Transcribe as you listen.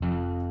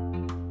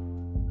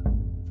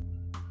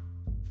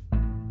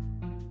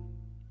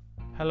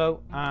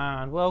Hello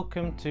and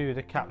welcome to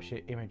the Capture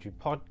Imagery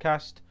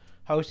podcast,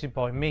 hosted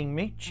by me,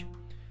 Mitch.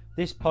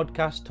 This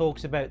podcast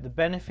talks about the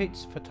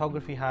benefits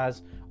photography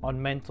has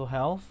on mental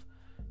health,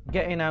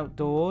 getting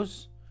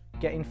outdoors,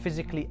 getting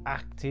physically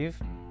active,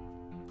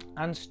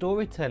 and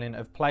storytelling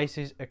of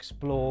places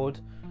explored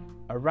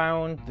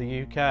around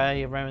the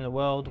UK, around the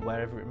world,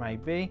 wherever it may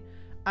be,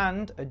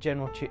 and a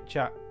general chit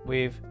chat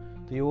with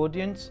the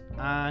audience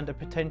and a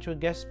potential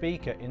guest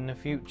speaker in the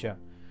future.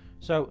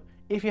 So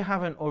if you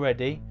haven't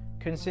already,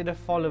 consider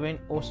following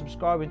or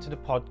subscribing to the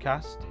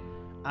podcast,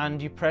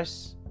 and you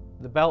press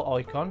the bell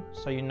icon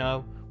so you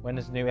know when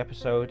there's a new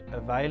episode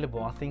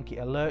available. I think it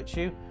alerts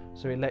you,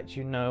 so it lets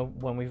you know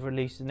when we've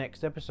released the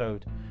next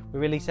episode. We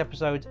release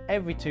episodes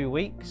every 2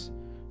 weeks,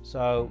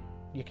 so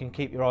you can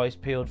keep your eyes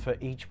peeled for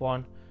each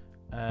one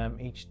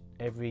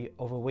every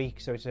other week.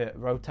 So it's a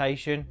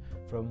rotation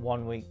from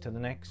 1 week to the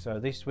next. So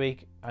this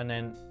week and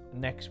then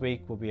next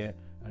week will be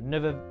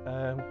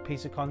another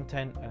piece of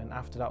content, and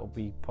after that will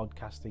be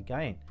podcast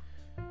again.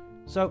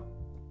 So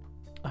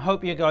I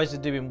hope you guys are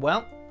doing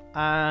well,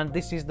 and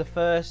this is the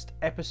first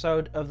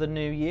episode of the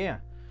new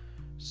year.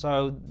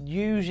 So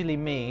usually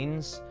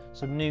means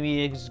some New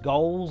Year's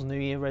goals, New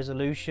Year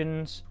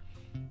resolutions,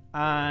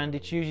 and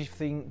it's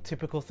usually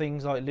typical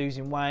things like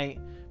losing weight,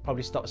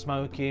 probably stop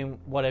smoking,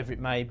 whatever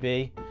it may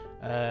be.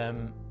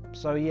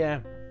 So yeah,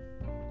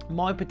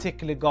 my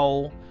particular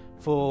goal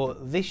for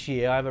this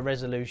year, I have a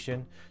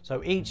resolution.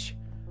 So each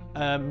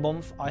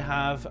month I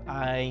have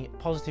a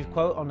positive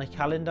quote on the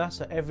calendar.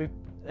 So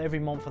every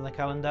month on the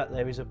calendar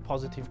there is a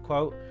positive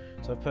quote.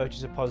 So I've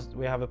purchased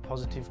we have a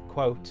positive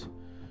quote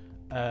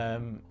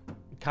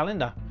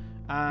calendar,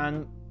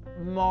 and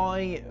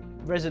my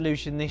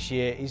resolution this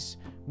year is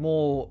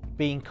more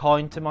being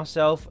kind to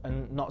myself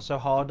and not so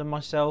hard on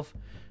myself.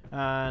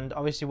 And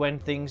obviously when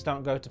things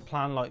don't go to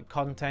plan, like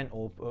content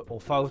or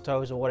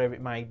photos or whatever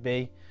it may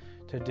be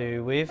to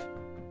do with,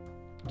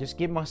 just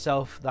give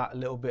myself that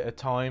little bit of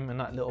time and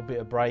that little bit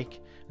of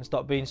break, and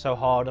stop being so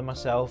hard on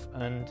myself,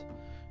 and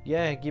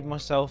yeah, give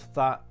myself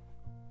that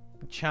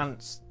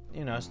chance,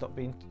 stop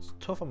being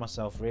tough on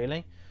myself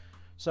really.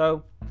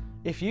 So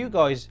if you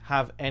guys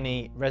have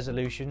any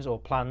resolutions or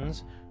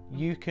plans,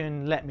 you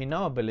can let me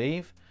know. I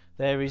believe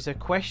there is a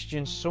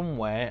question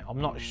somewhere,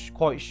 I'm not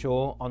quite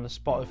sure, on the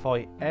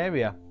Spotify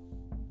area.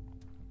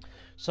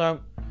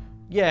 So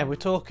yeah, we're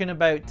talking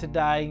about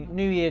today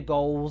New Year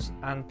goals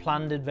and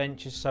planned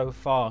adventures so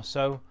far.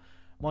 So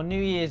my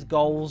New Year's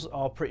goals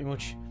are pretty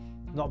much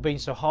not being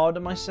so hard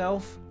on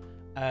myself,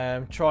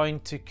 trying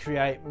to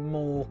create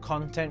more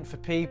content for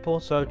people,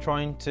 so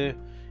trying to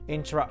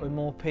interact with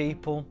more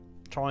people,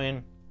 try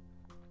and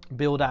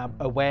build our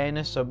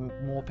awareness so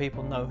more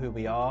people know who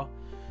we are,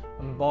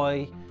 and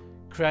by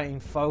creating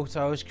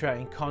photos,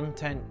 creating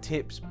content,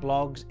 tips,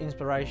 blogs,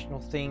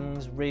 inspirational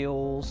things,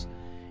 reels,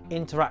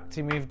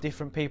 interacting with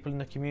different people in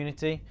the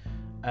community,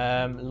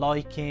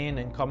 liking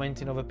and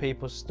commenting other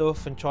people's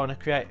stuff, and trying to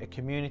create a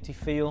community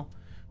feel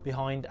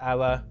behind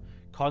our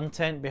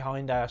content,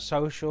 behind our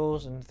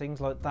socials and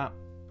things like that,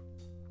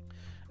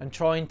 and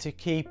trying to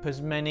keep as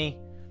many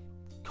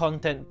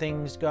content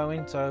things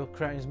going, so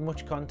creating as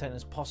much content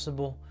as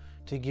possible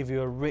to give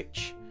you a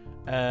rich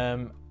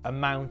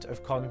amount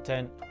of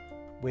content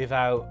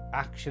without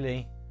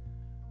actually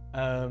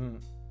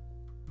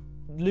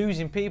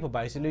losing people,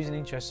 basically losing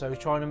interest. So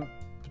trying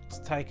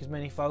to take as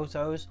many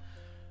photos.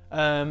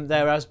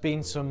 There has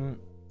been some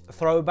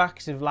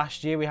throwbacks of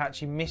last year we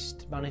actually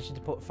missed managing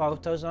to put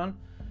photos on.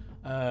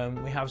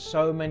 We have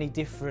so many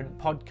different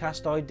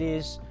podcast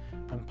ideas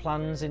and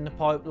plans in the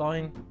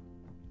pipeline.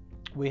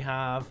 We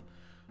have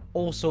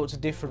all sorts of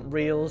different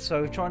reels,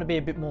 so we're trying to be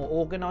a bit more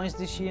organised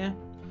this year,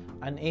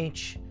 and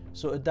each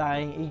sort of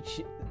day,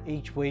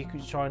 each week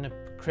we're trying to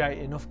create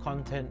enough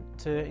content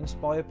to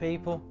inspire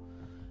people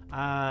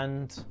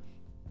and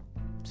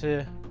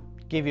to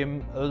give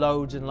you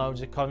loads and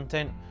loads of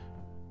content.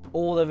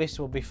 All of this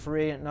will be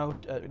free at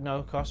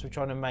no cost. We're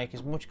trying to make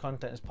as much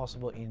content as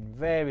possible in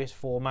various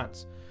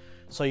formats,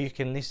 so you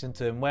can listen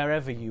to them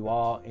wherever you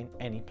are in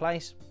any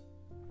place.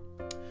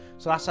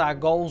 So that's our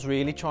goals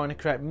really, trying to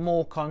create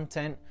more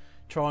content,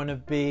 trying to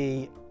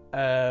be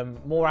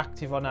more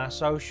active on our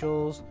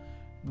socials,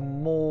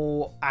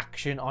 more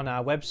action on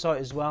our website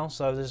as well.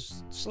 So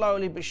there's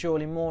slowly but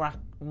surely more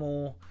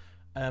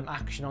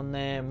action on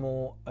there,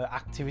 more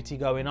activity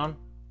going on.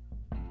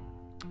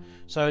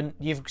 So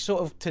you've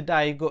sort of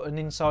today got an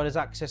insider's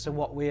access of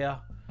what we are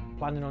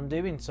planning on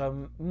doing.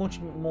 So much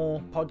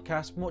more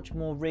podcasts, much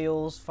more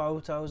reels,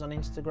 photos on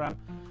Instagram,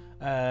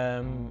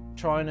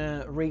 trying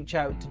to reach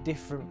out to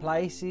different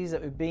places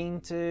that we've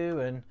been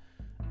to,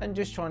 and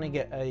just trying to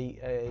get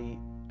a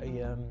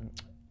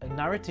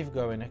narrative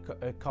going,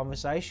 a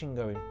conversation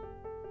going.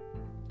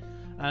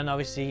 And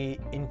obviously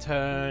in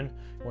turn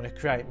we want to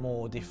create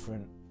more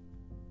different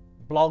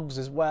blogs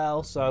as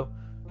well. So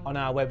on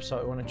our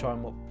website we want to try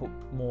and put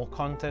more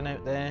content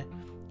out there,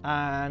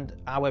 and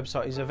our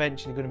website is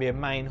eventually going to be a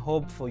main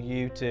hub for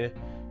you to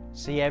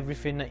see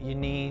everything that you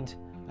need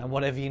and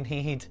whatever you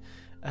need.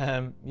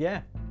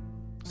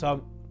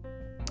 So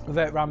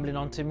without rambling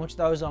on too much,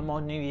 those are my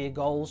New Year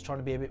goals, trying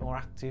to be a bit more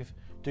active,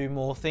 do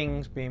more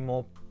things, being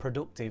more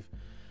productive.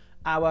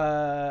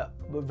 Our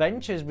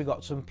adventures, we've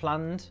got some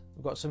planned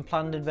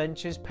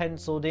adventures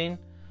penciled in.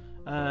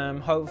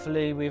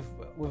 Hopefully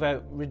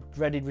without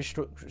dreaded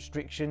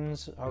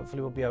restrictions,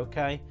 hopefully we'll be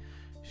okay.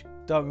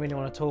 Don't really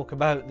want to talk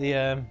about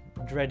the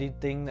dreaded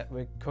thing that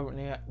we're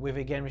currently with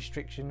again,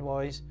 restriction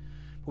wise,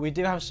 but we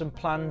do have some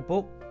planned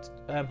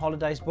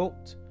holidays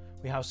booked.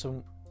 We have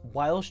some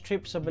Wales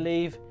trips, I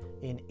believe,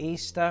 in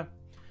Easter.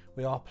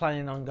 We are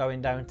planning on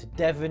going down to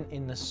Devon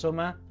in the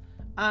summer,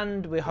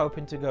 and we're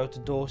hoping to go to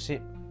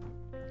Dorset.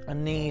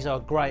 And these are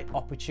great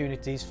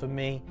opportunities for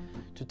me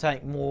to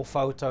take more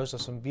photos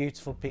of some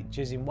beautiful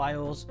pictures in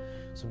Wales,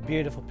 some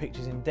beautiful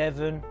pictures in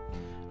Devon.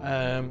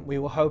 We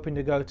were hoping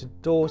to go to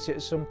Dorset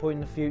at some point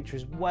in the future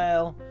as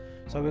well.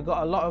 So we've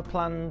got a lot of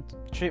planned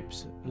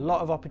trips, a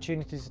lot of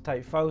opportunities to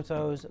take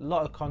photos, a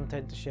lot of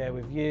content to share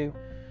with you,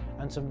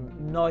 and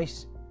some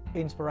nice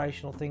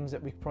inspirational things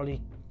that we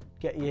probably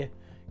getting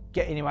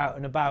you out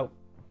and about,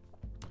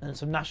 and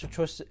some National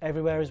Trust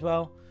everywhere as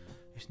well.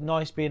 It's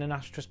nice being a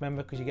National Trust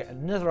member because you get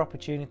another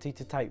opportunity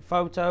to take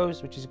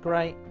photos, which is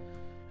great.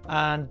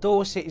 And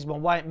Dorset is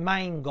my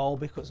main goal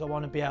because I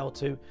want to be able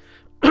to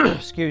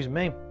excuse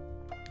me,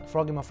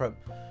 frog in my throat.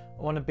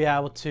 I want to be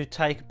able to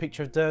take a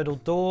picture of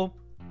Durdle Door,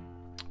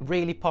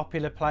 really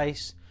popular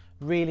place,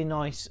 really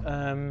nice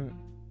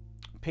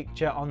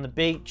picture on the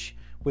beach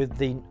with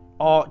the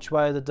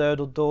archway of the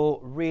Durdle Door,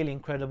 really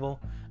incredible.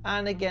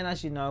 And again,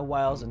 as you know,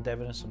 Wales and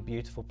Devon are some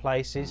beautiful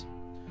places.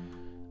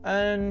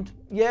 And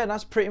yeah,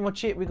 that's pretty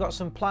much it. We've got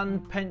some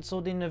planned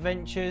penciled in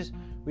adventures.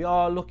 We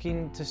are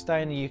looking to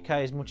stay in the UK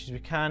as much as we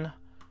can.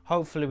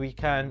 Hopefully we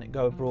can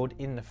go abroad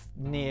in the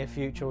near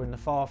future or in the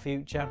far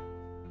future,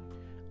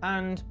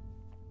 and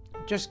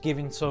just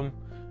giving some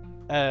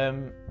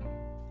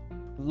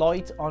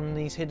light on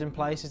these hidden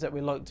places that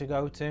we like to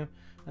go to,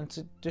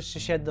 and to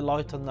shed the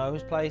light on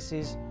those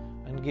places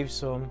and give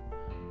some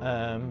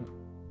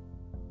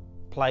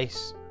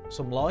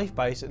some life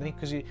basically,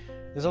 because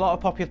there's a lot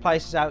of popular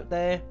places out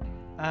there,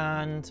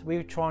 and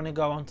we're trying to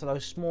go onto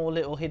those small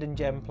little hidden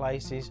gem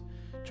places,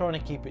 trying to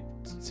keep it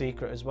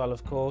secret as well,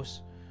 of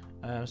course,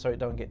 so it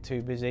don't get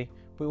too busy.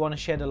 But we want to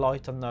shed a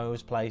light on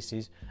those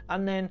places,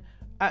 and then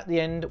at the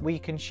end we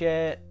can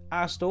share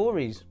our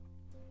stories.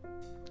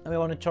 And we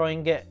want to try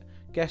and get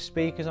guest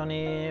speakers on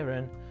here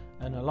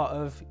and a lot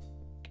of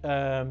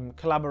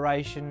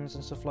collaborations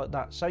and stuff like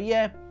that. So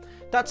yeah,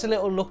 that's a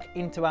little look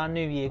into our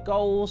New Year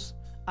goals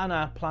and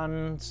our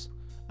plans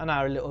and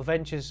our little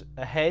ventures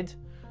ahead.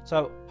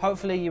 So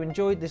hopefully you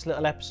enjoyed this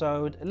little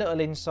episode, a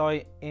little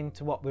insight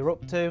into what we're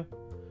up to.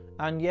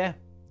 And yeah,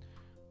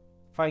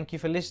 thank you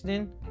for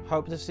listening.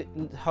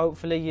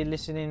 Hopefully you're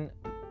listening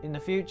in the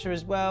future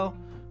as well.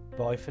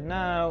 Bye for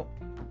now.